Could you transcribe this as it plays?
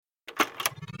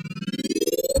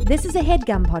This is a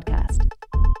HeadGum podcast.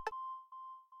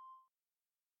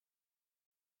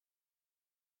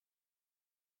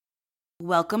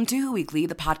 Welcome to Who Weekly,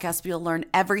 the podcast where you'll learn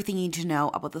everything you need to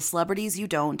know about the celebrities you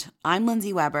don't. I'm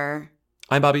Lindsay Weber.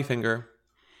 I'm Bobby Finger.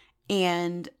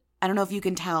 And I don't know if you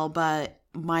can tell, but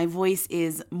my voice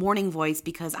is morning voice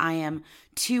because I am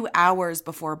 2 hours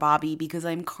before Bobby because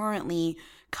I'm currently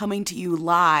coming to you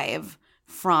live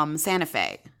from Santa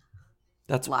Fe.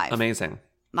 That's live. Amazing.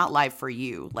 Not live for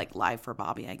you, like live for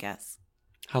Bobby, I guess.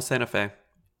 How's Santa Fe?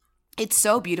 It's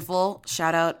so beautiful.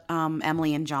 Shout out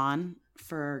Emily and John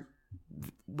for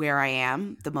where I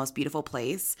am, the most beautiful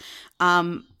place.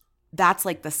 That's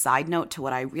like the side note to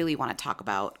what I really want to talk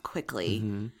about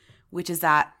quickly, which is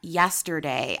that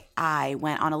yesterday I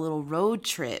went on a little road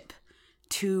trip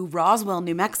to Roswell,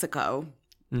 New Mexico,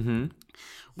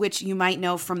 which you might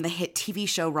know from the hit TV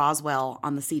show Roswell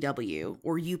on the CW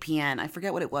or UPN. I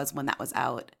forget what it was when that was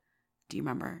out. Do you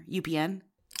remember? UPN?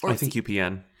 I think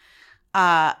UPN.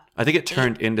 I think it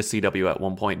turned into CW at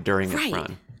one point during its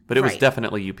run. But it was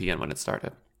definitely UPN when it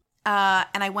started.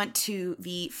 And I went to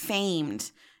the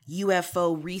famed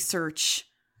UFO Research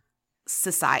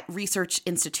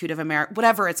Institute of America,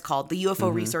 whatever it's called, the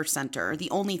UFO Research Center,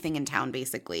 the only thing in town,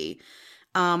 basically.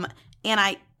 And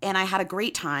I had a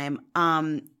great time.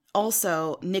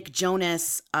 Also, Nick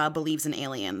Jonas believes in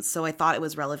aliens, so I thought it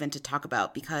was relevant to talk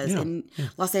about because in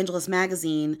Los Angeles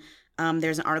Magazine,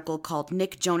 there's an article called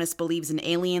Nick Jonas Believes in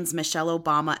Aliens, Michelle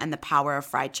Obama, and the Power of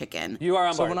Fried Chicken. You are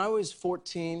on So board. when I was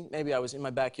 14, maybe I was in my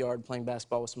backyard playing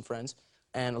basketball with some friends,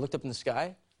 and I looked up in the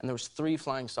sky, and there was 3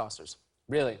 flying saucers.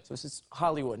 Really? So this is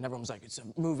Hollywood, and everyone was like, it's a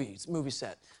movie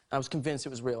set. And I was convinced it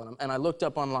was real. And I looked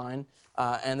up online,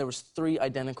 and there was 3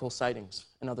 identical sightings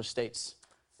in other states.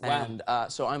 Wow.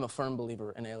 And so I'm a firm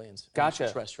believer in aliens. Gotcha.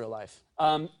 And terrestrial life.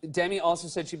 Demi also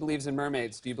said she believes in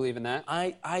mermaids. Do you believe in that?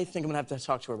 I think I'm gonna have to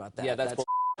talk to her about that. Yeah, that's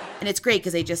And it's great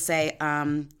because they just say,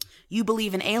 you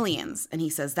believe in aliens. And he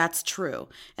says, that's true.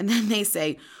 And then they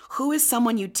say, who is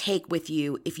someone you'd take with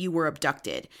you if you were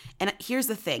abducted? And here's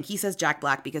the thing. He says Jack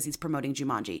Black because he's promoting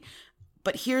Jumanji.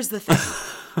 But here's the thing.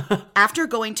 After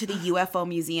going to the UFO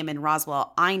museum in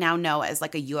Roswell, I now know as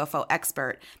like a UFO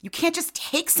expert, you can't just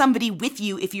take somebody with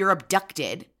you if you're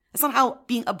abducted. That's not how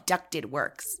being abducted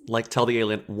works. Like, tell the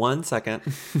alien, 1 second,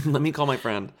 let me call my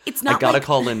friend. It's not I gotta like-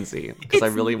 call Lindsay because I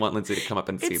really want Lindsay to come up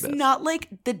and see It's this. not like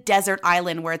the desert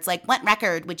island where it's like, what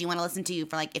record would you want to listen to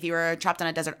for like if you were trapped on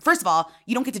a desert? First of all,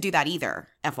 you don't get to do that either,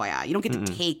 FYI. You don't get to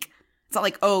take. It's not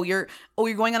like, you're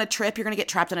going on a trip, you're going to get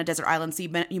trapped on a desert island, so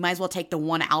you might as well take the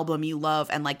one album you love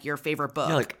and like your favorite book.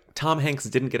 Yeah, like Tom Hanks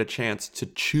didn't get a chance to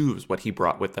choose what he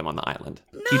brought with him on the island.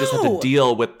 He just had to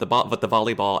deal with the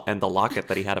volleyball and the locket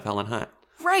that he had of Helen Hunt.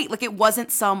 Right. Like it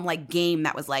wasn't some like game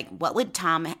that was like, what would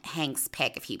Tom Hanks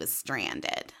pick if he was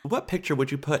stranded? What picture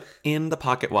would you put in the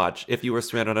pocket watch if you were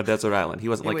stranded on a desert island? He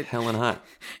wasn't like Helen Hunt.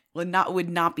 Would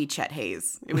not be Chet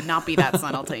Hayes. It would not be that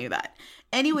son, I'll tell you that.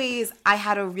 Anyways, I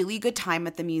had a really good time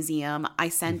at the museum. I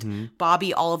sent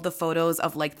Bobby all of the photos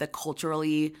of like the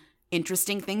culturally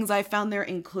interesting things I found there,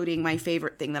 including my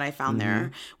favorite thing that I found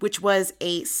there, which was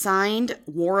a signed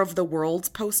War of the Worlds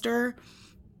poster.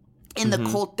 In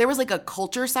the there was like a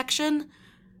culture section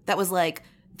that was like,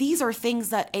 these are things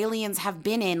that aliens have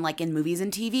been in, like in movies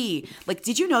and TV. Like,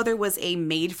 did you know there was a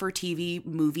made-for-TV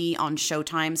movie on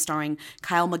Showtime starring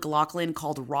Kyle MacLachlan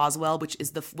called Roswell, which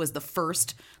was the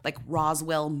first like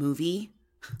Roswell movie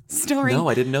starring? No,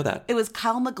 I didn't know that. It was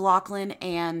Kyle MacLachlan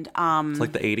and It's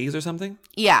like the 80s or something?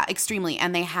 yeah, extremely.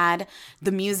 And they had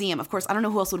the museum. Of course, I don't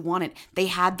know who else would want it. They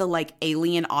had the like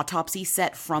alien autopsy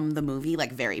set from the movie,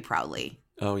 like very proudly.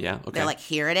 Oh, yeah. Okay. They're like,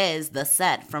 here it is, the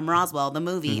set from Roswell, the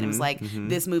movie. And it was like,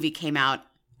 this movie came out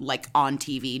like on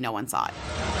TV. No one saw it.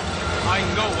 I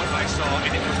know what I saw,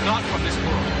 and it was not from this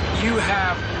world. You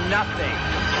have nothing.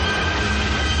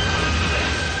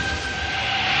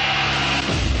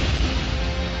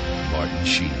 Martin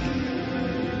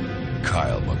Sheen,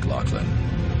 Kyle MacLachlan,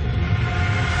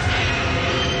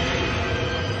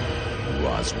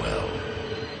 Roswell.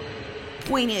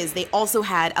 Point is, they also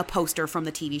had a poster from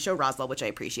the TV show Roswell, which I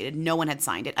appreciated. No one had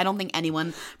signed it. I don't think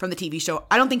anyone from the TV show,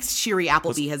 I don't think Shiri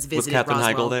Appleby has visited Was Captain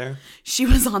Roswell. Heigl there? She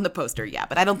was on the poster, yeah,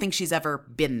 but I don't think she's ever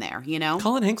been there, you know?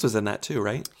 Colin Hanks was in that too,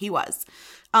 right? He was.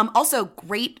 Also,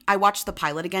 great. I watched the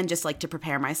pilot again just like to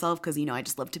prepare myself because, you know, I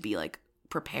just love to be like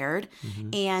prepared.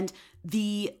 And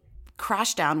the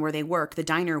crash down where they work, the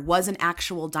diner, was an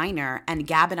actual diner. And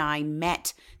Gab and I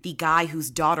met the guy whose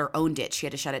daughter owned it. She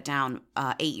had to shut it down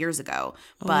 8 years ago.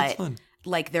 Oh, that's fun.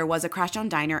 like there was a Crashdown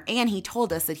Diner, and he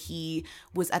told us that he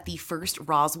was at the first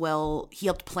Roswell. He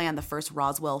helped plan the first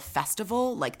Roswell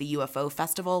festival, like the UFO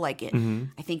festival, like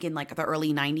I think in like the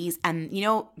early 90s. And you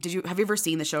know, have you ever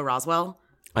seen the show Roswell?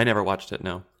 I never watched it,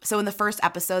 no. So in the first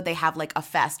episode, they have like a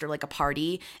fest or like a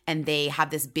party, and they have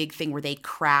this big thing where they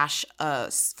crash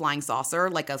a flying saucer,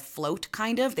 like a float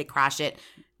kind of. They crash it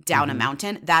down a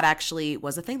mountain. That actually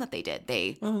was a thing that they did.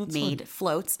 They made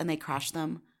floats and they crashed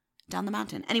them down the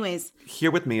mountain. Anyways.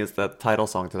 Here With Me is the title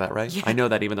song to that, right? Yeah. I know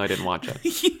that even though I didn't watch it.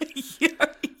 Yeah.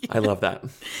 I love that.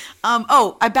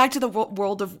 I'm back to the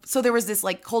world of, so there was this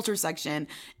like culture section,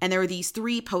 and there were these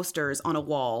 3 posters on a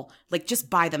wall, like just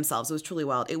by themselves. It was truly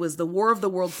wild. It was the War of the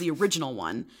Worlds, the original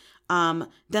one.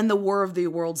 Then the War of the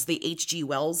Worlds, the H.G.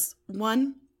 Wells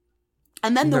one.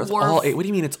 And then what do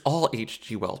you mean it's all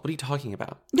H.G. Wells? What are you talking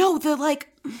about? No, there's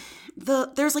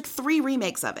like 3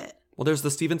 remakes of it. Well, there's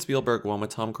the Steven Spielberg one with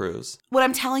Tom Cruise. What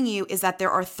I'm telling you is that there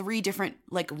are 3 different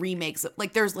like remakes.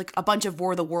 Like there's like a bunch of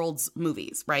War of the Worlds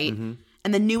movies, right? Mm-hmm.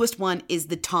 And the newest one is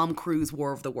the Tom Cruise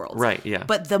War of the Worlds. Right, yeah.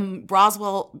 But the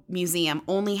Roswell Museum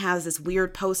only has this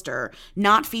weird poster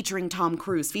not featuring Tom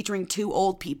Cruise, featuring 2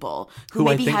 old people who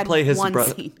maybe I think had play his one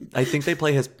scene. I think they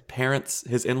play his parents,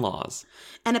 his in-laws.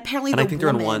 And apparently I think they're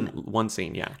in one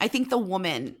scene, yeah. I think the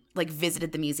woman like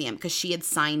visited the museum because she had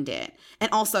signed it.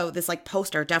 And also this like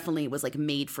poster definitely was like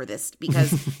made for this,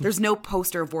 because there's no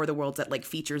poster of War of the Worlds that like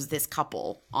features this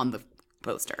couple on the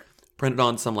poster. Printed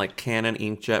on some like Canon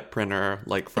inkjet printer,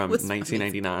 like from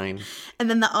 1999. Amazing.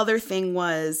 And then the other thing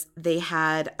was they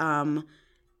had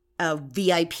a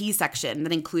VIP section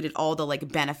that included all the like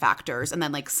benefactors, and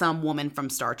then like some woman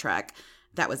from Star Trek.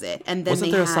 That was it. And then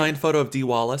wasn't there a signed photo of Dee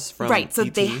Wallace from right? So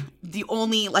E.T.?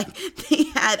 they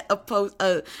had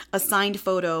a signed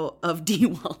photo of Dee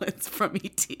Wallace from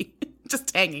E.T.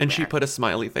 just hanging. And there. she put a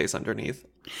smiley face underneath.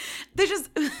 They just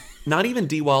not even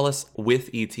Dee Wallace with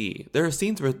E.T. There are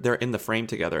scenes where they're in the frame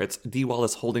together. It's Dee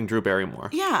Wallace holding Drew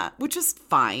Barrymore. Yeah, which is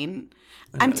fine.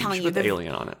 I'm telling you, the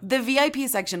alien on it. The VIP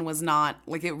section was not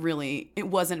like it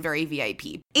wasn't very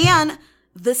VIP. And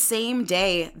the same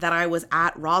day that I was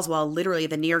at Roswell, literally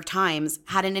the New York Times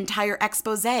had an entire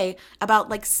expose about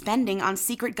like spending on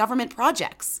secret government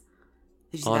projects.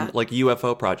 Did you see that? Like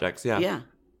UFO projects, yeah. Yeah.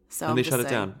 So and they shut it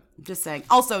down. Just saying.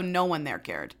 Also, no one there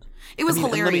cared. It was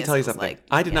hilarious. Let me tell you something. Like,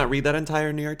 I did not read that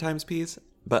entire New York Times piece,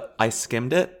 but I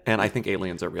skimmed it, and I think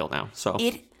aliens are real now. So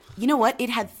you know what? It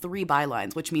had 3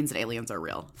 bylines, which means that aliens are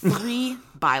real. 3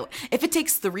 bylines. If it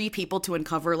takes 3 people to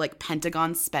uncover like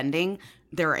Pentagon spending,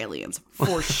 there are aliens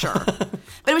for sure. But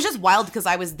it was just wild because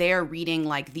I was there reading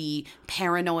like the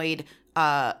paranoid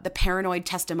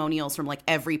testimonials from like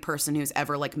every person who's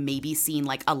ever like maybe seen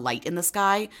like a light in the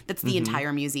sky. That's the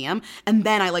entire museum. And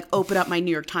then I like open up my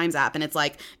New York Times app and it's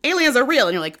like aliens are real,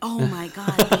 and you're like, oh my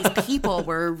god, these people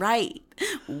were right.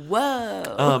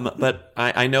 Whoa. But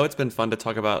I know it's been fun to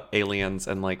talk about aliens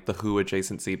and like the Who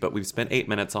adjacency, but we've spent 8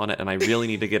 minutes on it, and I really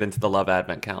need to get into the Love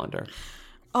Advent calendar.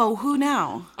 Oh, who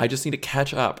now? I just need to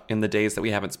catch up in the days that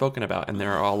we haven't spoken about, and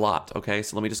there are a lot, okay?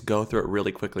 So let me just go through it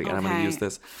really quickly, and I'm going to use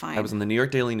this. Fine. I was in the New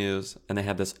York Daily News, and they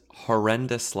had this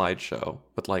horrendous slideshow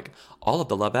with, like, all of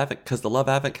the Love Advent, because the Love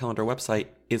Advent calendar website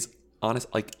is,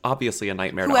 obviously a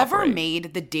nightmare to Whoever operate.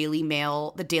 made the Daily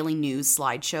Mail, the Daily News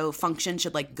slideshow function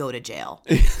should, like, go to jail.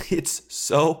 It's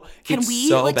so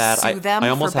bad. Sue them I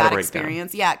almost for had a bad breakdown.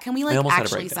 experience? Yeah, can we, I like, almost had a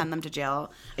actually breakdown. send them to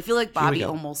jail? I feel like Bobby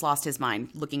almost lost his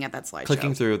mind looking at that slideshow.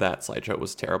 Clicking through that slideshow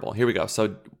was terrible. Here we go.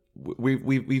 So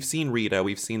we've seen Rita.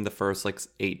 We've seen the first like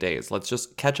 8 days. Let's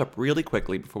just catch up really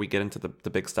quickly before we get into the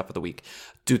big stuff of the week.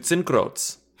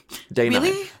 Dutzendkreuz, day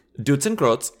 9.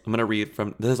 Dutzendkreuz. I'm going to read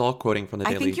from, this is all quoting from the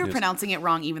Daily News. I think you're pronouncing it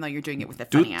wrong, even though you're doing it with a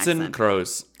funny accent.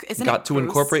 Dutzendkreuz got to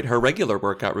incorporate her regular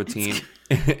workout routine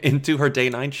into her day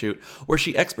 9 shoot, where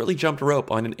she expertly jumped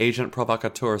rope on an agent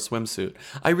provocateur swimsuit.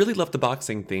 I really loved the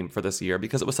boxing theme for this year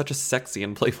because it was such a sexy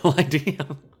and playful idea.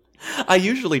 I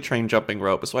usually train jumping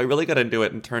rope, so I really got into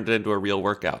it and turned it into a real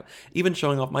workout, even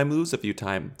showing off my moves a few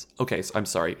times. Okay, so I'm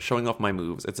sorry, showing off my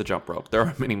moves. It's a jump rope. There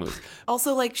are many moves.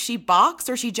 Also, like, she boxed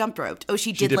or she jumped roped? Oh,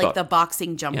 she did like the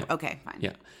boxing jump. Yeah. Okay, fine.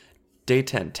 Yeah. Day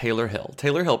 10, Taylor Hill.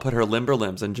 Taylor Hill put her limber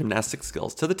limbs and gymnastic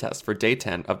skills to the test for day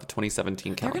 10 of the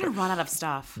 2017 calendar. They're going to run out of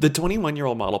stuff. The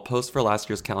 21-year-old model posed for last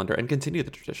year's calendar and continued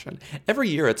the tradition. Every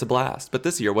year it's a blast, but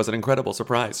this year was an incredible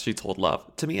surprise, she told Love.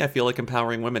 To me, I feel like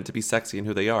empowering women to be sexy in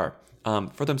who they are.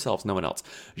 For themselves, no one else.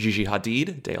 Gigi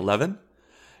Hadid, day 11.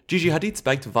 Gigi Hadid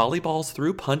spiked volleyballs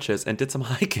through punches and did some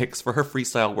high kicks for her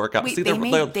freestyle workout. Wait, See, they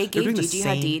gave doing Gigi the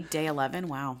same, Hadid day 11?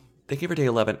 Wow. They gave her day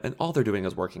 11, and all they're doing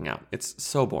is working out. It's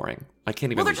so boring. I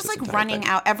can't even. Well, they're read just this like entire running thing.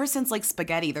 out. Ever since like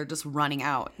spaghetti, they're just running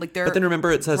out. Like they're. But then remember,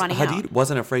 it says running Hadid out.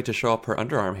 wasn't afraid to show up her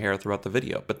underarm hair throughout the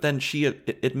video. But then she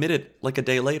admitted like a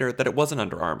day later that it wasn't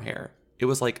underarm hair. It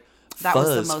was like That was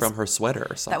the fuzz most- from her sweater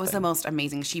or something. That was the most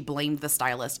amazing. She blamed the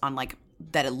stylist on like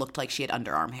that it looked like she had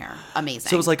underarm hair. Amazing.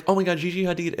 So it was like, oh my God, Gigi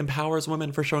Hadid empowers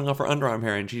women for showing off her underarm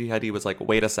hair. And Gigi Hadid was like,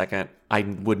 wait a second. I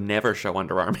would never show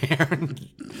underarm hair.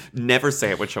 Never say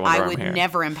it would show underarm I would hair.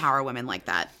 never empower women like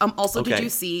that. Also, did Okay. you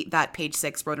see that Page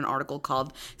Six wrote an article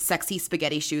called "Sexy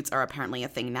Spaghetti Shoots Are Apparently a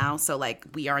Thing Now"? So like,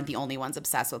 we aren't the only ones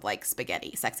obsessed with like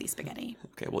spaghetti, sexy spaghetti.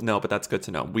 Okay, well, no, but that's good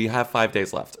to know. We have 5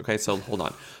 days left. Okay, so hold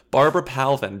on. Barbara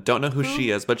Palvin, don't know who she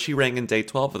is, but she rang in day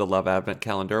 12 of the Love Advent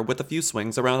calendar with a few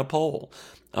swings around a pole.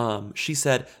 She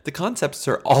said, the concepts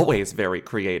are always very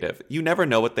creative. You never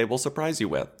know what they will surprise you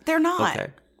with. They're not.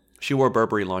 Okay. She wore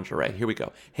Burberry lingerie. Here we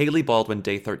go. Haley Baldwin,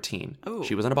 day 13. Ooh.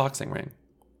 She was in a boxing ring.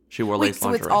 She wore Wait, lace so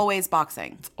lingerie. it's always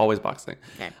boxing. Always boxing.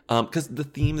 Okay. Because the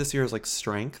theme this year is like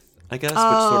strength, I guess, which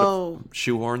Oh. sort of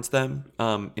shoehorns them.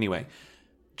 Anyway,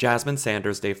 Jasmine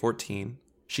Sanders, day 14.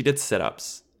 She did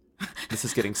sit-ups. This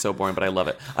is getting so boring, but I love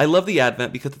it. I love the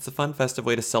Advent because it's a fun, festive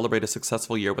way to celebrate a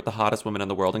successful year with the hottest women in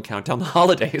the world and count down the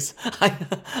holidays.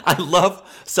 I love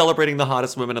celebrating the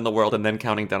hottest women in the world and then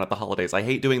counting down at the holidays. I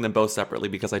hate doing them both separately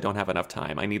because I don't have enough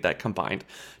time. I need that combined.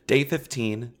 Day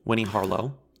 15, Winnie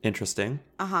Harlow. Interesting.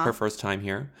 Her first time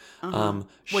here.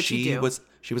 What'd she do?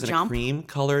 She was in a Jump?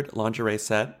 cream-colored lingerie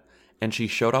set, and she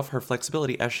showed off her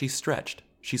flexibility as she stretched.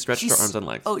 She stretched her arms and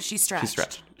legs. Oh, she stretched. She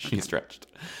stretched. She stretched.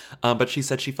 But she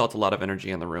said she felt a lot of energy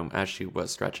in the room as she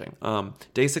was stretching.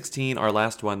 Day 16, our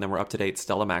last one, then we're up to date,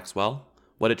 Stella Maxwell.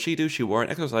 What did she do? She wore an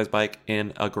exercise bike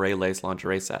in a gray lace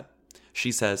lingerie set.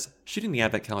 She says, shooting the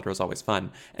Advent calendar is always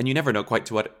fun, and you never know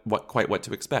quite what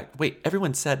to expect. Wait,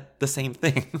 everyone said the same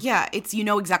thing. Yeah, it's you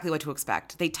know exactly what to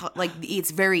expect. Like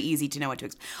it's very easy to know what to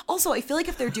expect. Also, I feel like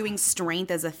if they're doing strength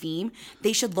as a theme,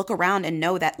 they should look around and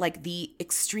know that like the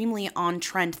extremely on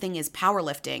trend thing is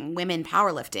powerlifting, women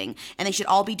powerlifting, and they should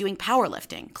all be doing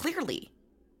powerlifting. Clearly,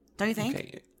 don't you think?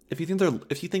 Okay. If you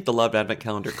think the Love Advent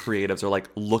calendar creatives are like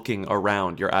looking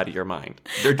around, you're out of your mind.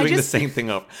 They're doing the same thing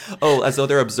as though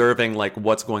they're observing like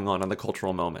what's going on in the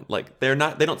cultural moment. Like they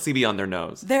don't see beyond their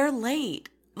nose. They're late,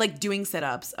 like doing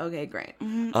sit-ups. Okay, great.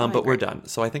 But we're done.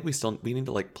 So I think we need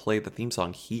to like play the theme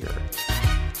song here.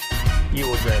 You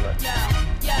will dream it.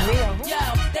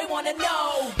 They want to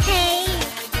know. Hey.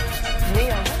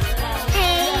 Mia.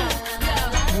 Hey.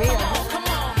 Mia. Come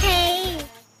on. Hey.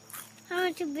 I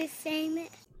want to be famous.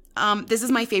 This is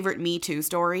my favorite Me Too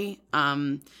story,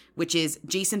 which is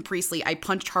Jason Priestley. I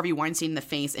punched Harvey Weinstein in the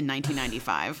face in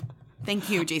 1995.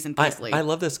 Thank you, Jason Priestley. I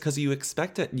love this because you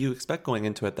expect going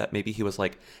into it that maybe he was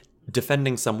like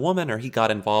defending some woman or he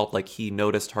got involved, like he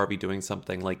noticed Harvey doing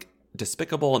something like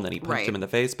despicable and then he punched him in the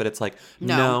face. But it's like,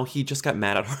 no, he just got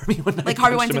mad at Harvey when like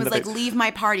Harvey Weinstein was like, leave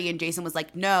my party, and Jason was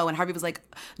like, no, and Harvey was like,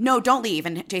 no, don't leave,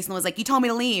 and Jason was like, you told me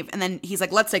to leave, and then he's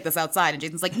like, let's take this outside, and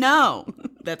Jason's like, no.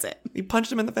 That's it. He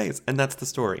punched him in the face, and that's the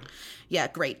story. Yeah,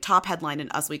 great. Top headline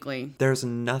in Us Weekly. There's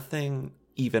nothing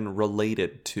even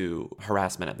related to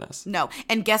harassment in this. No.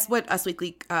 And guess what Us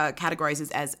Weekly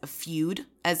categorizes as a feud?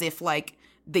 As if, like,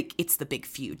 it's the big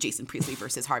feud, Jason Priestley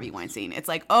versus Harvey Weinstein. It's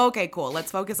like, okay, cool.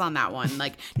 Let's focus on that one.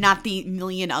 Like, not the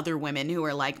million other women who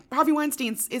are like, Harvey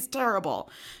Weinstein is terrible.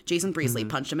 Jason Priestley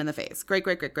punched him in the face. Great.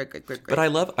 But I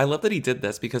love that he did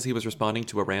this because he was responding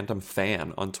to a random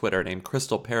fan on Twitter named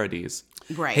Crystal Paradis.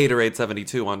 Right.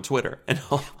 Haterade72 on Twitter. And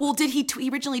well, did he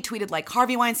originally tweeted like,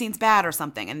 Harvey Weinstein's bad or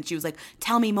something? And she was like,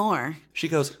 tell me more. She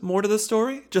goes, more to the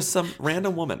story? Just some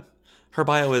random woman. Her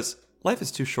bio is, life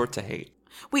is too short to hate.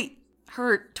 Wait,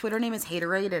 her Twitter name is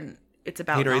Haterade and it's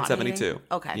about Haterade72.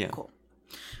 Okay, yeah. Cool.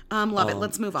 Love it.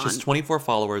 Let's move on. She has 24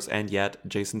 followers, and yet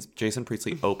Jason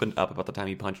Priestley opened up about the time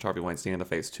he punched Harvey Weinstein in the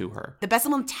face to her. The best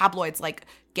of them tabloids like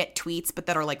get tweets, but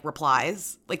that are like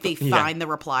replies. Like they find the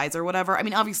replies or whatever. I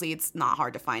mean, obviously it's not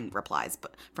hard to find replies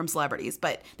from celebrities,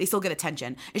 but they still get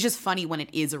attention. It's just funny when it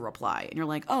is a reply, and you're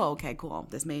like, oh, okay, cool.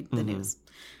 This made the news.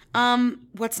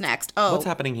 What's next? Oh, what's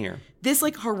happening here? This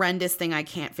like horrendous thing I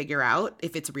can't figure out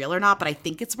if it's real or not, but I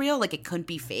think it's real. Like it couldn't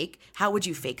be fake. How would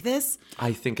you fake this?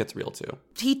 I think it's real too.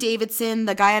 Pete Davidson,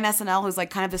 the guy on SNL who's like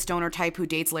kind of the stoner type who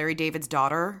dates Larry David's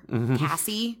daughter,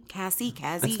 Cassie. That's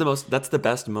the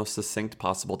best, most succinct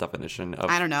possible definition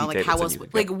of. I don't know, Pete like how Davidson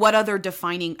else? Like what other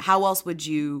defining? How else would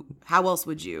you?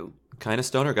 Kind of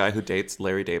stoner guy who dates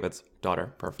Larry David's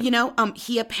daughter. Perfect. You know,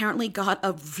 he apparently got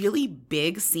a really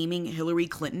big seeming Hillary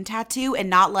Clinton tattoo, and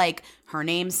not like her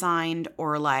name signed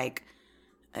or like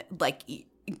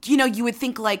you know, you would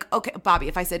think like, okay, Bobby,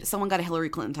 if I said someone got a Hillary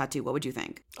Clinton tattoo, what would you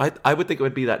think? I would think it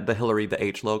would be that the Hillary, the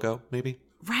H logo, maybe.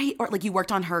 Right? Or like you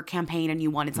worked on her campaign and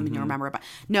you wanted something to remember about.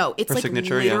 No, it's Her like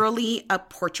signature, literally a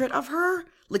portrait of her,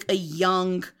 like a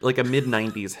young, Like a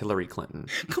mid-90s Hillary Clinton.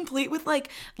 complete with like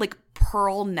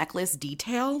pearl necklace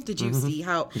detail. Did you see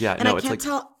how? Yeah, and no, I it's can't like-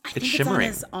 tell. I it's think shimmering.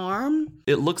 it's on his arm.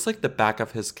 It looks like the back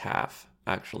of his calf,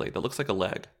 actually. That looks like a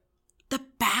leg. The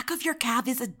back of your calf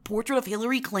is a portrait of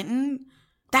Hillary Clinton.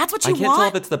 That's what I you can't tell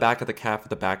want. if it's the back of the calf or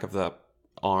the back of the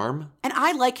arm. And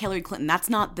I like Hillary Clinton. That's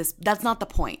not the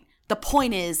point. The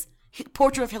point is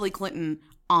portrait of Hillary Clinton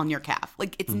on your calf.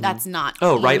 Like it's that's not.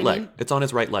 Oh, you know right what I leg. mean? It's on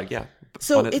his right leg, yeah.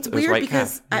 So On it's his weird right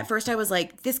because calf. at first I was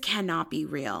like, this cannot be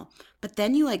real. But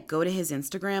then you like go to his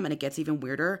Instagram and it gets even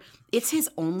weirder. It's his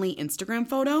only Instagram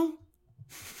photo.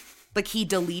 Like he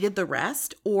deleted the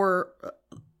rest, or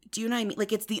do you know what I mean?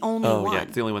 Like it's the only Oh, one. yeah,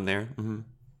 it's the only one there. Mm-hmm.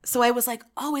 So I was like,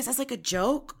 oh, is this like a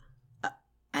joke?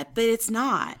 But it's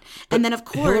not. And then of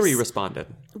course Hillary responded.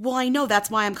 Well, I know that's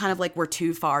why I'm kind of like we're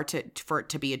too far for it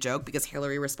to be a joke, because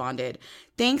Hillary responded,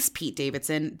 "Thanks, Pete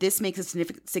Davidson. This makes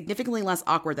it significantly less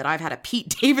awkward that I've had a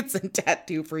Pete Davidson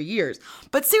tattoo for years.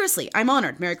 But seriously, I'm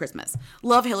honored. Merry Christmas."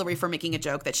 Love Hillary for making a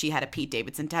joke that she had a Pete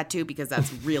Davidson tattoo, because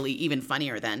that's really even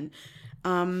funnier than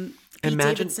Pete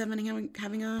Imagine- Davidson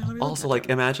having a Hillary Also, tattoo. like,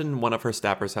 imagine one of her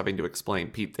staffers having to explain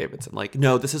Pete Davidson. Like,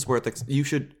 no, this is worth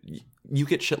you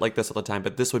get shit like this all the time,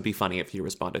 but this would be funny if you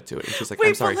responded to it. And she's like, Wait,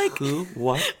 I'm sorry, but, like- who?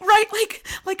 What? Right,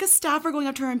 like a staffer going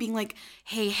up to her and being like,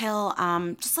 "Hey, Hill,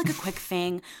 just like a quick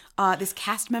thing. This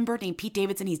cast member named Pete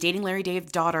Davidson, he's dating Larry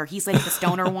Dave's daughter. He's like the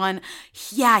stoner one.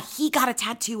 Yeah, he got a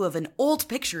tattoo of an old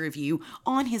picture of you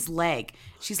on his leg."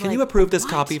 She's Can like, you approve this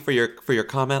 "What?" copy for your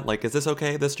comment? Like, is this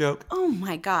okay, this joke? Oh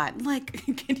my God. Like,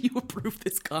 can you approve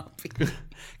this copy?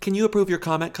 Can you approve your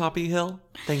comment copy, Hill?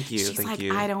 Thank you, She's thank like,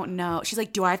 you. "I don't know." She's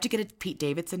like, "Do I have to get a Pete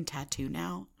Davidson tattoo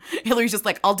now?" Hillary's just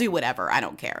like, "I'll do whatever. I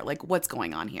don't care. Like, what's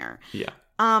going on here?" Yeah.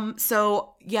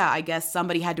 So yeah, I guess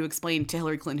somebody had to explain to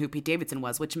Hillary Clinton who Pete Davidson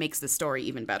was, which makes the story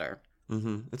even better.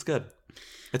 Mm-hmm. It's good.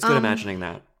 It's good imagining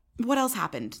that. What else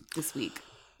happened this week?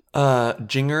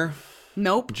 Jinger.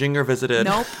 Nope. Jinger visited.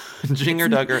 Nope. Jinger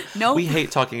Duggar. Nope. We hate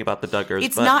talking about the Duggars.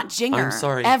 It's but not Jinger. I'm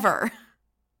sorry. Ever.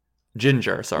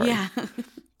 Ginger, sorry. Yeah.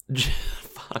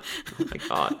 Fuck. Oh my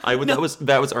god.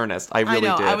 That was earnest. I really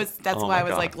I know. did. That's Oh why my I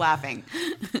was God. like laughing.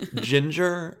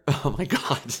 Ginger, oh my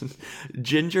God.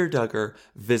 Ginger Duggar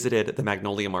visited the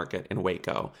Magnolia Market in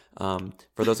Waco.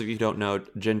 For those of you who don't know,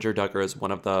 Ginger Duggar is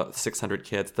one of the 600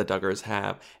 kids the Duggars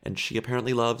have, and she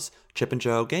apparently loves Chip and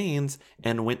Jo Gaines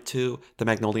and went to the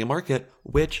Magnolia Market,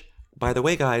 which, by the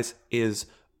way, guys, is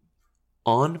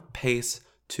on pace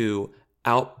to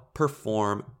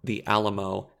outperform the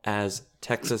Alamo as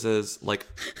Texas's, like,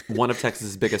 one of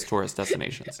Texas's biggest tourist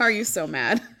destinations. Are you so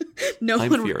mad? No I'm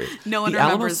one. furious. No one The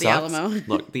Alamo remembers the sucks. Alamo.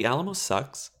 Look, the Alamo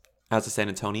sucks. As a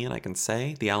San Antonian, I can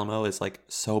say the Alamo is like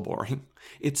so boring.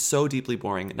 It's so deeply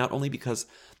boring. Not only because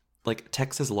like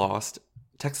Texas lost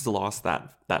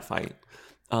that fight.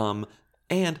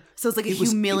 And So it's like a it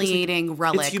was humiliating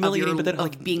relic it's humiliating, of your, but then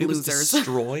like being it was losers.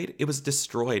 destroyed. It was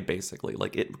destroyed basically.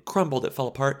 Like it crumbled, it fell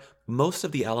apart. Most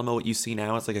of the Alamo what you see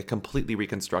now is like a completely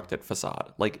reconstructed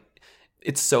facade. Like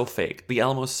it's so fake. The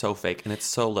Alamo is so fake and it's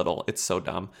so little. It's so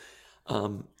dumb.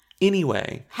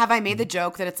 Anyway, Have I made the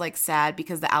joke that it's like sad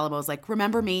because the Alamo's like,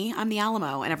 "Remember me? I'm the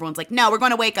Alamo," and everyone's like, "No, we're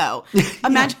going to Waco."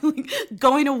 Imagine like,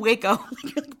 going to Waco.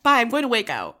 You're like, "Bye, I'm going to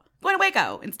Waco. Going to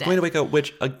Waco instead." going to Waco,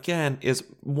 which again is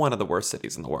one of the worst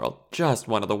cities in the world. Just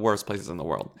one of the worst places in the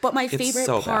world. But my It's favorite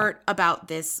so bad. part about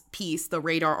this piece, the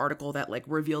Radar article that like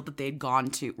revealed that they'd gone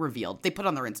to, they put it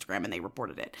on their Instagram and they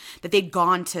reported it, that they'd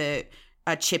gone to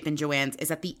Chip and Joanne's,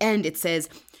 is at the end it says,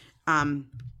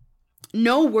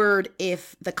 no word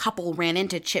if the couple ran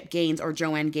into Chip Gaines or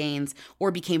Joanne Gaines or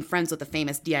became friends with the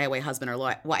famous DIY husband or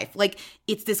wife. Like,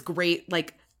 it's this great,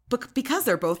 like, because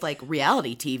they're both like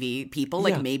reality TV people,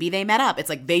 like Yeah. maybe they met up. It's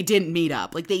like they didn't meet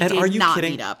up. Like they And are did you not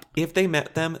kidding? meet up. If they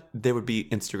met them, there would be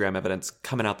Instagram evidence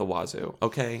coming out the wazoo,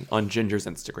 okay? On Ginger's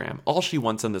Instagram. All she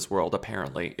wants in this world,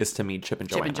 apparently, is to meet Chip and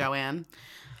Joanne. Chip and Joanne.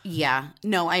 Yeah.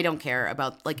 No, I don't care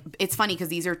about, like, it's funny because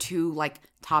these are two, like,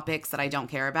 topics that I don't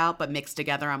care about, but mixed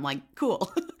together, I'm like,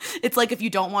 cool. It's like if you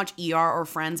don't watch ER or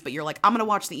Friends, but you're like, I'm going to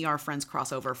watch the ER Friends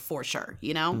crossover for sure,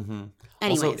 you know? Mm-hmm.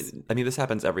 Anyways. Also, I mean, this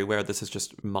happens everywhere. This is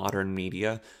just modern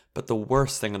media. But the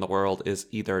worst thing in the world is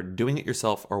either doing it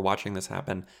yourself or watching this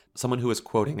happen. Someone who is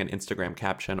quoting an Instagram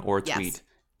caption or Yes. tweet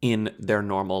in their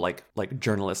normal, like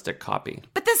journalistic copy.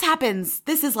 But this happens.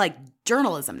 This is like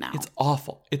journalism now. It's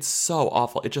awful. It's so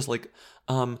awful. It just like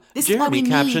This is why Jeremy we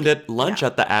captioned need- it lunch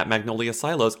at the @Magnolia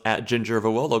Silos, @Ginger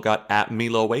Violo got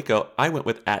 @Milo Waco. I went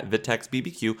with @Vitex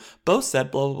BBQ. Both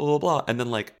said blah, blah, blah, blah. And then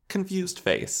like confused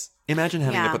face. Imagine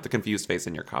having to Yeah. put the confused face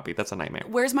in your copy. That's a nightmare.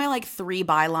 Where's my like 3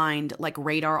 bylined like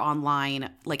Radar Online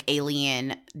like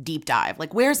alien deep dive?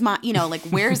 Like where's my, you know, like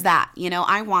where's that? You know,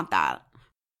 I want that.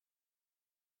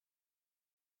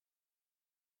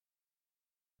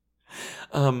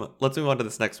 Let's move on to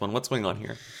this next one. What's going on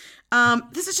here?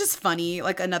 This is just funny,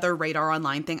 like another Radar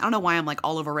Online thing. I don't know why I'm like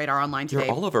all over Radar Online today.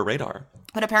 You're all over Radar.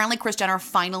 But apparently Kris Jenner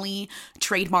finally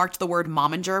trademarked the word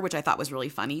momager, which I thought was really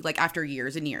funny. Like after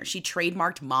years and years, she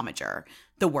trademarked momager,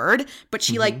 the word, but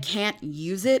she like can't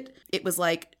use it. It was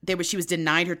like she was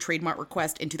denied her trademark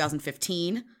request in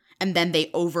 2015, and then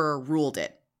they overruled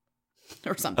it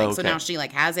or something. So Okay. now she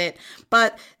like has it.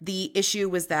 But the issue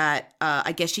was that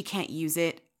I guess she can't use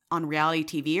it on reality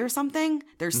TV or something.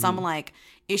 There's some like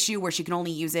issue where she can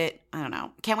only use it. I don't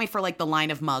know. Can't wait for like the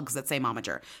line of mugs that say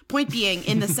momager. Point being,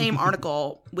 in the same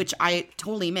article, which I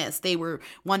totally missed, they were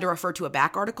wanted to refer to a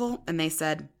back article, and they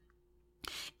said,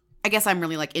 I guess I'm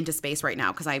really like into space right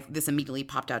now because this immediately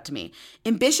popped out to me.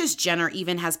 Ambitious Jenner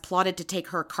even has plotted to take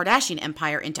her Kardashian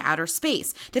empire into outer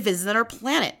space to visit another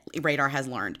planet, Radar has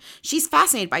learned. She's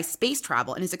fascinated by space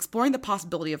travel and is exploring the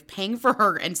possibility of paying for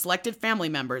her and selected family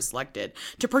members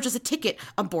to purchase a ticket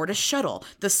aboard a shuttle,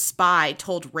 the spy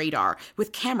told Radar,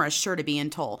 with cameras sure to be in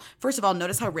tow. First of all,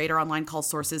 notice how Radar Online calls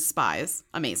sources spies.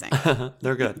 Amazing.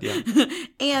 They're good, yeah.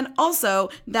 And also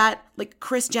that like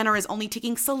Kris Jenner is only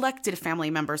taking selected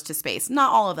family members to space.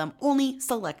 Not all of them, only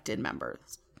selected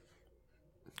members.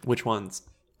 Which ones?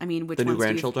 I mean, which The new ones do you-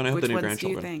 grandchildren? I hope which the new ones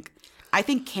grandchildren. do you think? I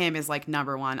think Kim is like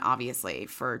number one, obviously,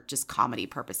 for just comedy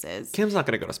purposes. Kim's not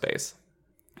going to go to space.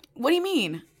 What do you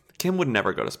mean? Kim would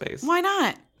never go to space. Why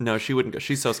not? No, she wouldn't go.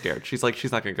 She's so scared. She's not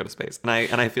going to go to space. And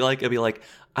I feel like it'd be like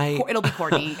It'll be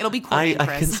Courtney. It'll be Courtney. I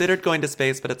Chris. considered going to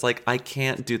space, but it's like I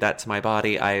can't do that to my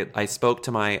body. I spoke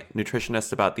to my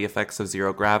nutritionist about the effects of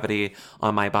zero gravity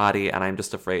on my body, and I'm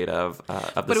just afraid of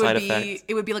the But side effects.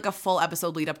 it would be like a full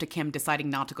episode lead up to Kim deciding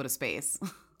not to go to space.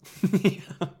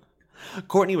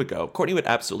 Courtney would go. Courtney would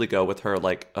absolutely go with her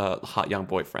like hot young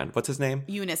boyfriend. What's his name?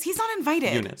 Eunice. He's not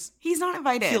invited. Eunice. He's not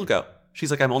invited. He'll go. She's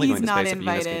like, I'm only He's going to not space if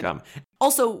Eunice can invited. come.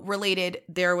 Also related,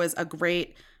 there was a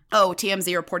great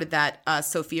TMZ reported that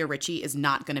Sophia Richie is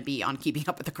not going to be on Keeping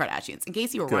Up with the Kardashians. In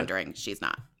case you were wondering, she's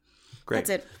not. Great.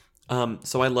 That's it.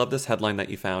 So I love this headline that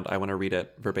you found. I want to read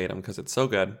it verbatim because it's so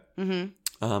good.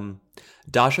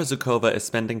 Dasha Zukova is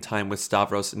spending time with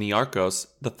Stavros Niarchos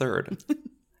III.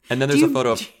 And then there's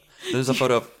a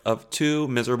photo of two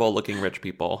miserable looking rich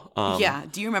people. Yeah.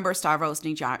 Do you remember Stavros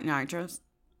Niarchos?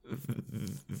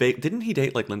 Didn't he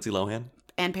date like Lindsay Lohan?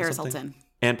 And Paris something? Hilton.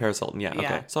 And Paris Hilton, yeah. Okay.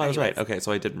 Yeah, So I was right. anyways. Okay,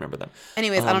 so I did remember them.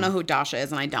 Anyways, I don't know who Dasha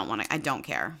is, and I don't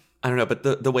care. I don't know, but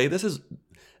the way this is,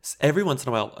 every once in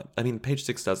a while, I mean, Page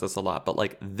Six does this a lot, but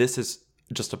like this is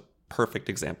just a perfect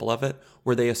example of it,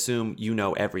 where they assume you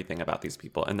know everything about these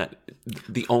people, and that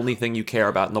the only thing you care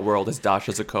about in the world is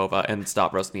Dasha Zukova and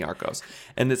Stavros Niarchos.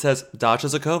 And it says Dasha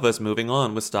Zukova is moving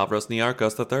on with Stavros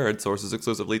Niarchos III. Sources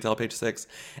exclusively tell Page Six,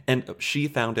 and she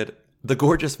founded. The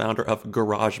gorgeous founder of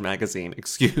Garage Magazine.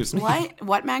 Excuse me.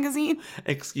 What magazine?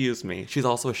 Excuse me. She's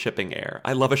also a shipping heir.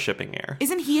 I love a shipping heir.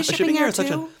 Isn't he a shipping heir is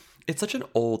too? It's such an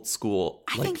old school.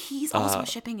 I think he's also a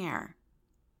shipping heir.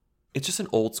 It's just an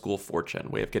old school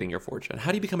way of getting your fortune. How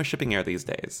do you become a shipping heir these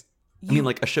days? I mean,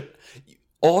 like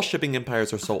all shipping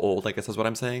empires are so old, I guess is what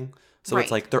I'm saying. So Right.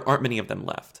 it's like there aren't many of them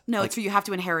left. No, like, so you have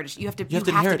to inherit. You have to be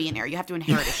an heir. You have to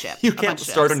inherit a ship. you a can't bunch of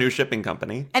start a ships. new shipping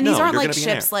company. And No, these aren't you're like gonna be an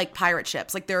heir. ships, like pirate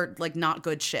ships. Like they're like not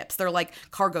good ships. They're like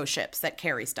cargo ships that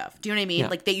carry stuff. Do you know what I mean? Yeah.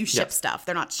 Like you ship Yes. stuff.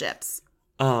 They're not ships.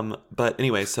 But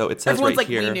anyway, so it says Everyone's right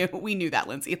like, here. we knew that,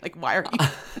 Lindsay. Like, why are you?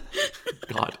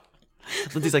 God.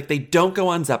 Lindsay's like, they don't go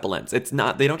on Zeppelins. They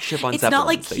don't ship on It's Zeppelins. not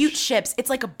like They cute ships.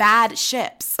 It's like bad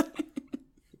ships.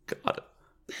 God.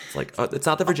 It's like, it's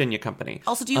not the Virginia Company.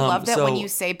 Also, do you love that when so you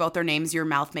say both their names, your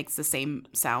mouth makes the same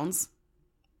sounds?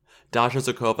 Dasha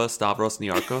Zukova, Stavros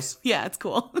Niarchos? Yeah, it's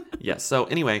cool. Yes. So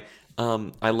anyway,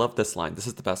 I love this line. This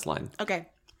is the best line. Okay.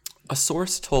 A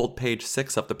source told Page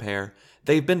Six of the pair,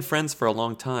 they've been friends for a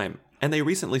long time, and they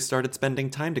recently started spending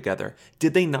time together.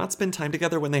 Did they not spend time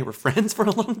together when they were friends for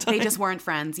a long time? They just weren't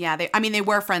friends. Yeah, they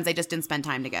were friends. They just didn't spend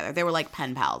time together. They were like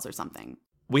pen pals or something.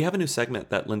 We have a new segment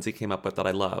that Lindsay came up with that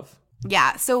I love.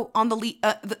 Yeah. So on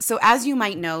so as you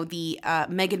might know, the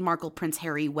Meghan Markle Prince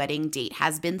Harry wedding date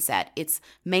has been set. It's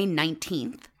May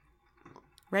 19th.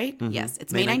 right? Yes,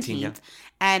 it's May May 19th. 19th, yeah.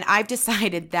 And I've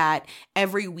decided that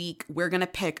every week we're going to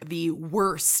pick the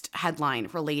worst headline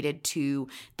related to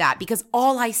that because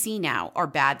all I see now are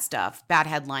bad stuff, bad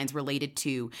headlines related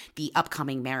to the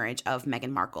upcoming marriage of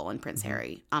Meghan Markle and Prince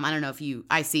Harry. I don't know if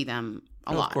I see them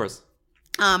a lot. Of course.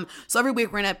 So every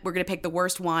week we're gonna pick the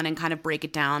worst one and kind of break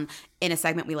it down in a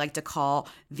segment we like to call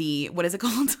what is it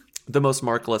called? The most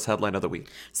markelous headline of the week.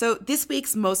 So this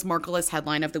week's most markelous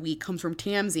headline of the week comes from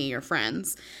TMZ, your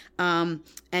friends, and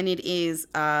it is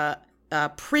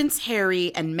Prince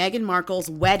Harry and Meghan Markle's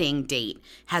wedding date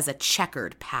has a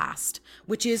checkered past,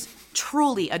 which is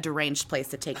truly a deranged place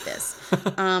to take this.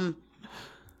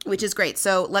 Which is great.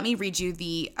 So let me read you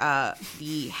the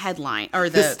headline or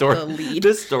the lead.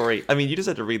 This story. I mean, you just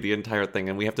had to read the entire thing,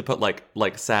 and we have to put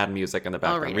like sad music in the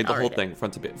background. Read the whole thing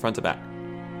front to back.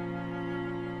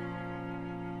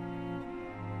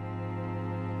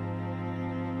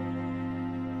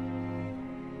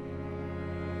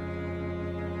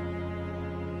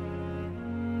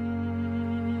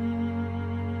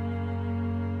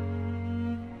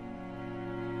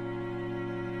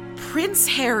 Prince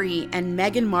Harry and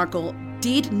Meghan Markle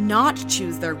did not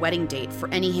choose their wedding date for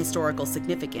any historical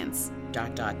significance. ...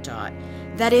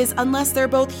 That is, unless they're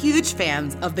both huge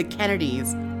fans of the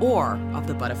Kennedys or of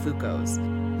the Buttafuocos.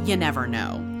 You never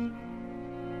know.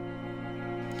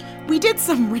 We did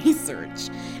some research,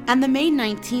 and the May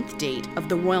 19th date of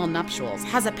the royal nuptials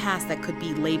has a past that could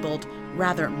be labeled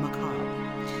rather macabre.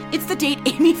 It's the date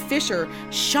Amy Fisher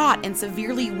shot and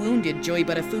severely wounded Joey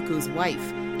Buttafuoco's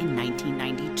wife in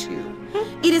 1992.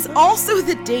 It is also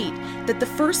the date that the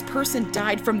first person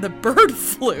died from the bird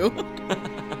flu,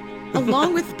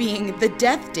 along with being the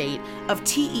death date of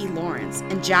T.E. Lawrence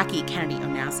and Jackie Kennedy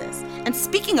Onassis. And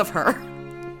speaking of her,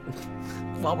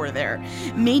 while we're there,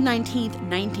 May 19th,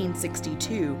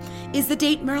 1962 is the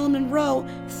date Marilyn Monroe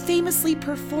famously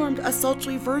performed a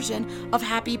sultry version of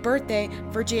Happy Birthday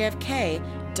for JFK, ...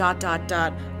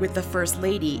 with the First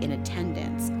Lady in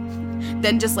attendance.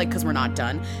 Then, just because we're not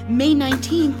done, May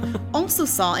 19th also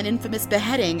saw an infamous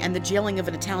beheading and the jailing of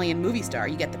an Italian movie star.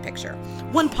 You get the picture.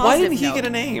 One positive Why didn't he note. get a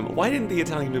name? Why didn't the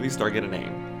Italian movie star get a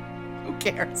name? Who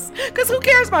cares? Because who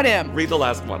cares about him? Read the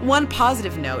last one. One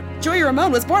positive note. Joey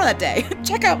Ramone was born that day.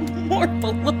 Check out more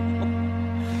below.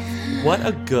 What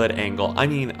a good angle. I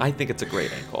mean, I think it's a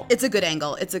great angle. It's a good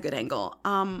angle.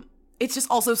 It's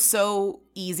just also so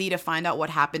easy to find out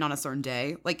what happened on a certain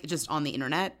day, just on the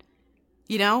internet.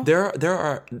 You know? There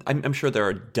are I'm sure there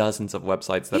are dozens of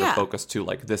websites that are focused to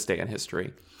this day in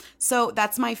history. So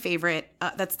that's my favorite.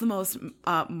 That's the most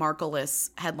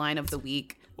markeless headline of the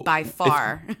week by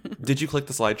far. Did you click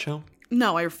the slideshow?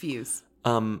 No, I refuse.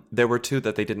 There were two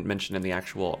that they didn't mention in the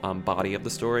actual body of the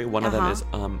story. One of them is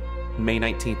May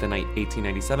 19th,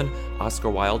 1897. Oscar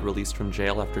Wilde released from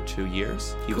jail after 2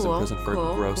 years. He was in prison for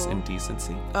gross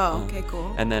indecency. Oh, okay,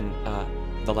 cool. And then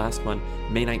the last one,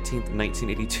 May 19th,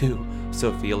 1982.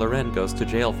 Sophia Loren goes to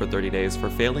jail for 30 days for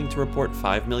failing to report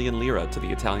 5 million lira to the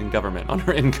Italian government on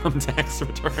her income tax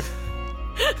return.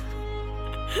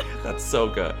 That's so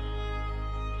good.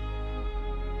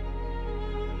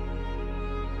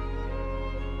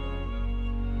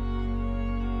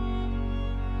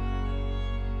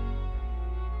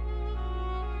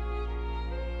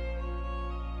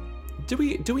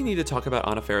 Do we need to talk about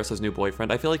Anna Faris's new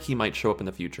boyfriend? I feel like he might show up in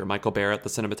the future. Michael Barrett, the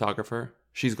cinematographer.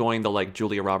 She's going the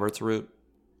Julia Roberts route.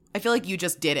 I feel like you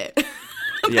just did it.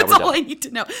 Yeah, That's all I need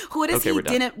to know. What is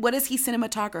he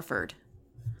cinematographered?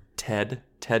 Ted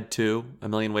 2, A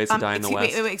Million Ways to Die in the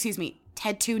West. Wait, excuse me.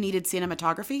 Ted 2 needed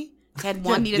cinematography? Ted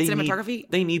 1 needed cinematography?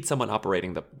 They need someone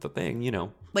operating the thing, you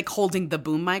know. Like holding the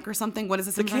boom mic or something? What is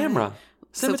this? The camera.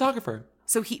 Cinematographer.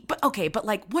 But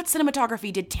what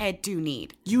cinematography did Ted 2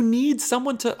 need? You need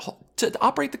someone to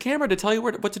operate the camera, to tell you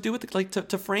what to do with it,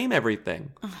 to frame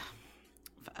everything.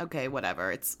 Okay,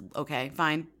 whatever. It's okay,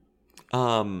 fine.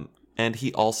 And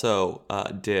he also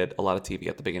did a lot of TV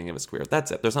at the beginning of his career.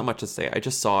 That's it. There's not much to say. I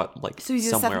just saw it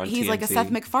somewhere on TMZ. He's like a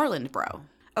Seth MacFarlane bro.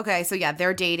 Okay, so yeah,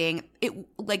 they're dating. It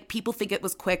people think it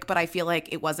was quick, but I feel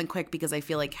like it wasn't quick because I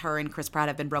feel like her and Chris Pratt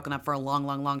have been broken up for a long,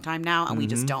 long, long time now, and we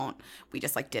just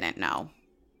didn't know.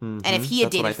 Mm-hmm. And if he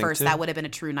had dated first, that would have been a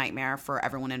true nightmare for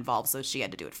everyone involved. So she had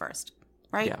to do it first,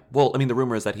 right? Yeah. Well, I mean, the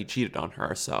rumor is that he cheated on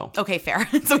her. So okay, fair.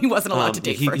 So he wasn't allowed to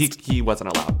date first. He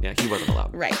wasn't allowed. Yeah, he wasn't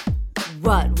allowed. Right.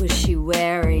 What was she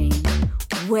wearing?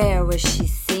 Where was she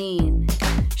seen?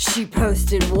 She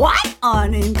posted what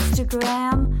on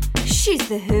Instagram? She's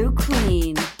the Who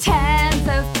Queen. Tens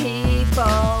of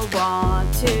people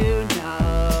want to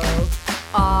know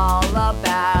all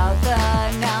about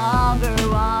the number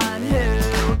one Who.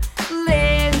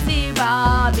 Lindsay,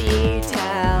 Bobby,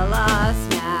 tell us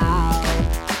now.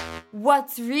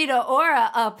 What's Rita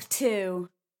Ora up to?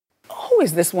 Who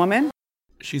is this woman?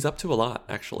 She's up to a lot,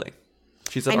 actually.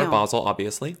 She's at I Art know. Basel,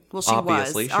 obviously. Well, she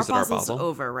obviously, was. she's at Art Basel's Basel.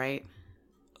 over, right?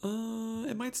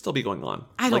 It might still be going on.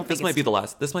 I don't think this might it's- be the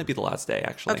last. This might be the last day,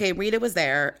 actually. Okay, Rita was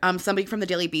there. Somebody from the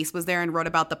Daily Beast was there and wrote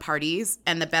about the parties.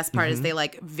 And the best part is they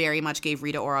like very much gave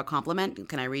Rita Ora a compliment.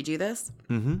 Can I read you this?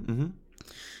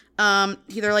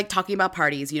 They're like talking about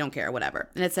parties. You don't care, whatever.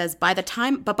 And it says, by the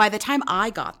time I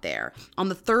got there on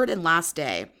the third and last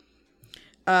day,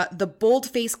 the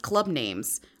bold-faced club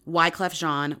names, Wyclef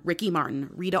Jean, Ricky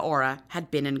Martin, Rita Ora, had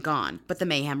been and gone, but the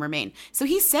mayhem remained. So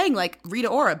he's saying like Rita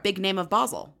Ora, big name of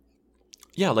Basel.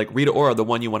 Yeah, like Rita Ora, the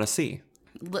one you want to see.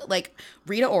 Like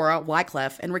Rita Ora,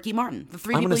 Wyclef, and Ricky Martin, the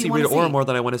three I people want to see you want Rita to Ora see. more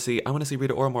than I want to see. I want to see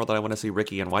Rita Ora more than I want to see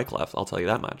Ricky and Wyclef. I'll tell you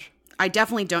that much. I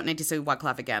definitely don't need to see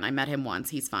Wyclef again. I met him once.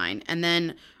 He's fine. And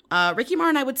then Ricky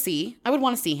Martin, I would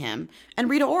want to see him. And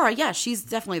Rita Ora, yeah, she's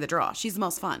definitely the draw. She's the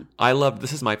most fun. I love.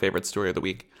 This is my favorite story of the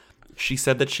week. She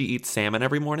said that she eats salmon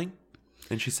every morning,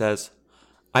 and she says,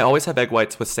 "I always have egg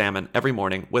whites with salmon every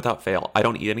morning without fail. I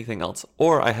don't eat anything else,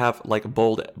 or I have like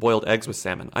boiled eggs with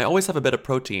salmon. I always have a bit of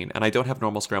protein, and I don't have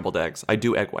normal scrambled eggs. I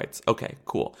do egg whites. Okay,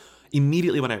 cool."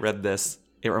 Immediately when I read this,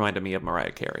 it reminded me of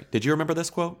Mariah Carey. Did you remember this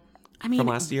quote? I mean, from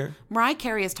last year? Mariah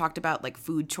Carey has talked about like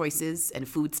food choices and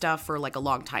food stuff for like a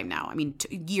long time now. I mean,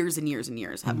 years and years and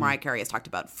years. Mariah Carey has talked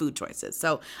about food choices.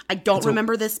 So I don't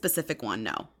remember this specific one,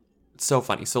 no. It's so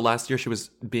funny. So last year she was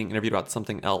being interviewed about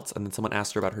something else, and then someone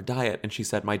asked her about her diet, and she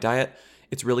said, "My diet,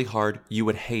 it's really hard. You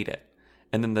would hate it."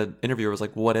 And then the interviewer was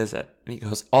like, "What is it?" And he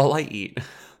goes, all I eat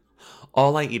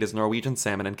is Norwegian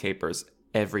salmon and capers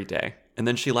every day." And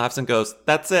then she laughs and goes,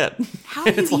 "That's it." How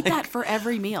do you eat that for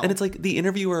every meal? And it's like the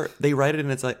interviewer, they write it,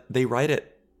 and it's like they write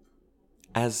it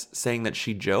as saying that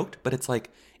she joked, but it's like,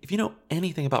 if you know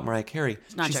anything about Mariah Carey,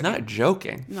 she's not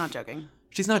joking. Not joking.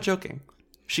 She's not joking.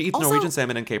 She eats Also, Norwegian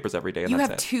salmon and capers every day, and You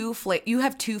that's have it. you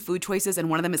have two food choices, and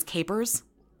one of them is capers.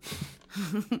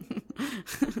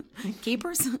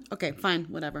 Capers? Okay, fine,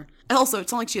 whatever. Also,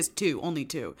 it's not like she has only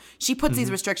two. She puts these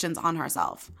restrictions on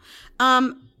herself.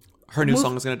 Her new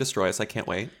song is going to destroy us. I can't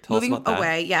wait. Tell us Moving about that.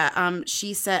 away, yeah.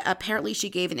 She said apparently she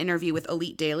gave an interview with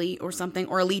Elite Daily or something,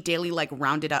 or Elite Daily like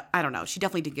rounded up. I don't know. She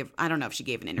definitely did give. I don't know if she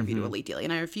gave an interview to Elite Daily,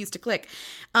 and I refused to click.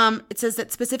 It says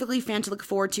that specifically fans should look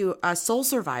forward to "Soul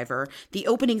Survivor," the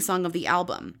opening song of the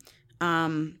album.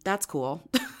 That's cool.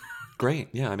 Great.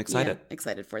 Yeah, I'm excited. Yeah,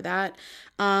 excited for that.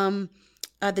 The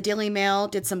Daily Mail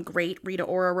did some great Rita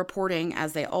Ora reporting,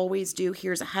 as they always do.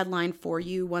 Here's a headline for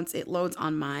you once it loads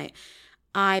on my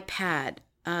iPad.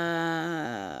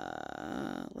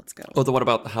 Let's go. Oh, the one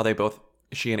about how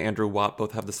she and Andrew Watt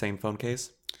both have the same phone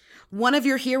case? One of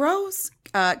your heroes,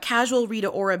 casual Rita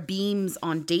Ora beams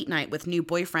on date night with new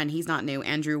boyfriend. He's not new,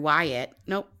 Andrew Watt.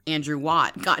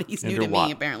 God, he's new to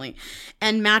me, apparently.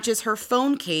 And matches her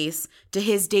phone case to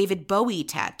his David Bowie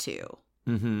tattoo.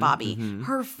 Bobby.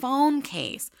 Her phone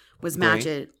case was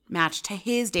matched to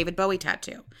his David Bowie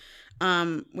tattue.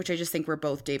 Which I just think were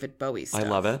both David Bowie stuff. I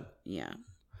love it. Yeah.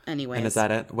 Anyways. And is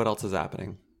that it? What else is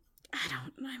happening?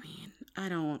 I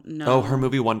don't know. Oh, her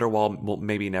movie Wonderwall will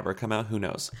maybe never come out. Who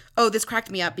knows? Oh, this cracked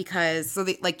me up because,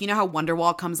 you know how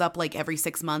Wonderwall comes up like every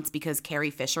 6 months because Carrie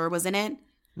Fisher was in it?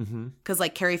 Because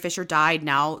like Carrie Fisher died,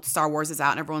 now Star Wars is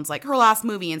out and everyone's like, her last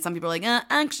movie, and some people are like,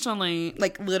 actually,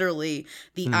 like literally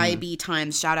the IB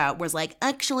Times shout out was like,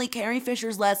 actually Carrie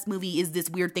Fisher's last movie is this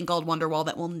weird thing called Wonderwall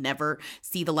that will never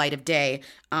see the light of day.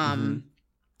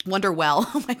 Wonderwell.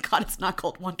 Oh my God, it's not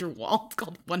called Wonderwall, it's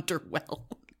called Wonderwell.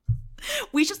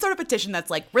 We should start a petition that's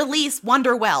like, release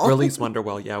Wonderwell. Release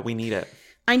Wonderwell. Yeah, we need it.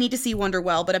 I need to see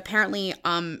Wonderwell, but apparently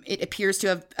it appears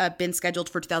to have been scheduled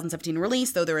for 2017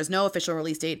 release, though there is no official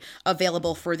release date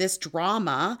available for this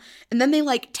drama. And then they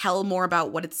like tell more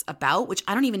about what it's about, which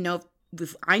I don't even know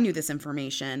if I knew this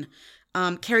information.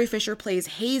 Carrie Fisher plays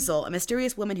Hazel, a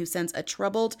mysterious woman who sends a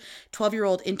troubled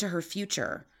 12-year-old into her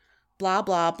future. Blah,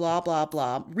 blah, blah, blah,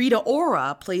 blah. Rita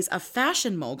Ora plays a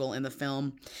fashion mogul in the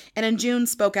film, and in June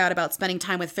spoke out about spending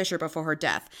time with Fisher before her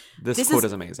death. This quote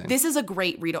is amazing. This is a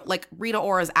great Rita. Like, Rita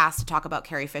Ora is asked to talk about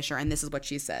Carrie Fisher, and this is what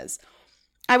she says.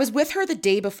 I was with her the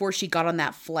day before she got on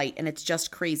that flight, and it's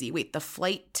just crazy. Wait, the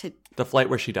flight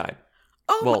where she died.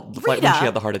 Oh, well, the flight when she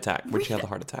had the heart attack.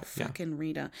 Yeah. Fucking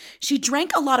Rita. She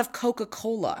drank a lot of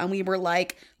Coca-Cola, and we were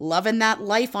like, loving that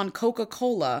life on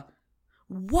Coca-Cola.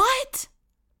 What?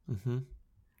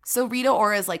 So Rita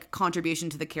Ora's like contribution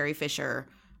to the Carrie Fisher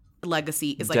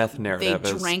legacy is like death narrative.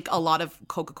 They drank a lot of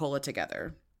Coca-Cola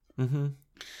together.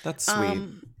 That's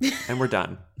sweet. And we're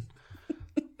done.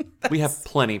 We have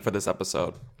plenty for this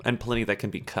episode, and plenty that can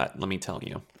be cut, let me tell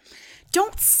you.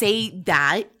 Don't say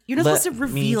that. You're not supposed to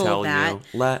reveal that.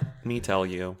 Let me tell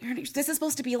you. This is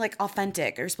supposed to be like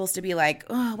authentic. You're supposed to be like,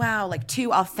 oh wow, like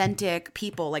two authentic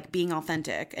people, like being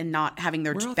authentic and not having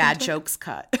their bad jokes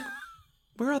cut.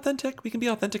 We're authentic. We can be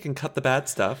authentic and cut the bad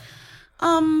stuff.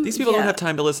 These people don't have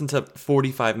time to listen to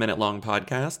 45-minute long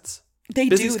podcasts. They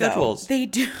Busy do schedules. Though. They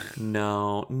do.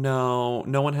 No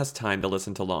one has time to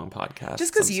listen to long podcasts.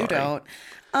 Just because you don't.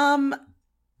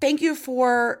 Thank you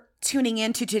for tuning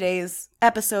in to today's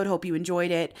episode. Hope you enjoyed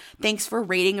it. Thanks for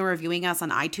rating and reviewing us on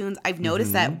iTunes. I've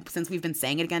noticed that since we've been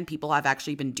saying it again, people have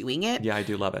actually been doing it. Yeah, I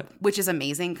do love it. Which is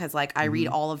amazing because like I read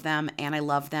all of them and I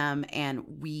love them and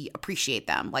we appreciate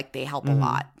them. Like they help a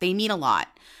lot. They mean a lot.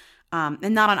 And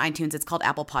not on iTunes. It's called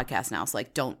Apple Podcasts now. So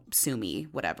like don't sue me,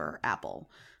 whatever, Apple.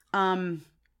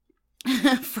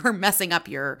 For messing up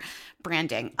your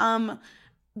branding.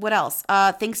 What else?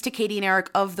 Thanks to Katie and Eric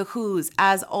of The Who's,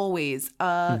 as always.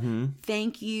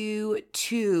 Thank you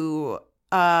to,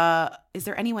 is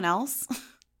there anyone else?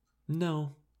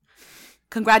 No.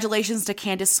 Congratulations to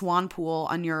Candace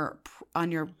Swanpool on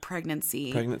your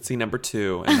pregnancy. Pregnancy number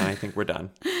 2, and I think we're done.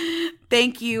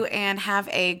 Thank you, and have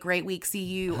a great week. See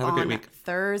you on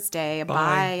Thursday.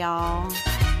 Bye, y'all.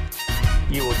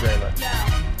 You will dream it.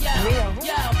 Yo,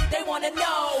 they want to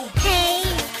know. Hey.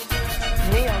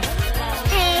 Real.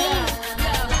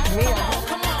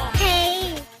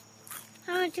 Hey. I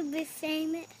want to be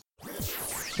famous.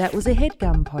 That was a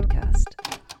HeadGum podcast.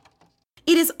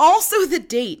 It is also the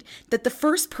date that the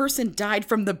first person died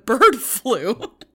from the bird flu.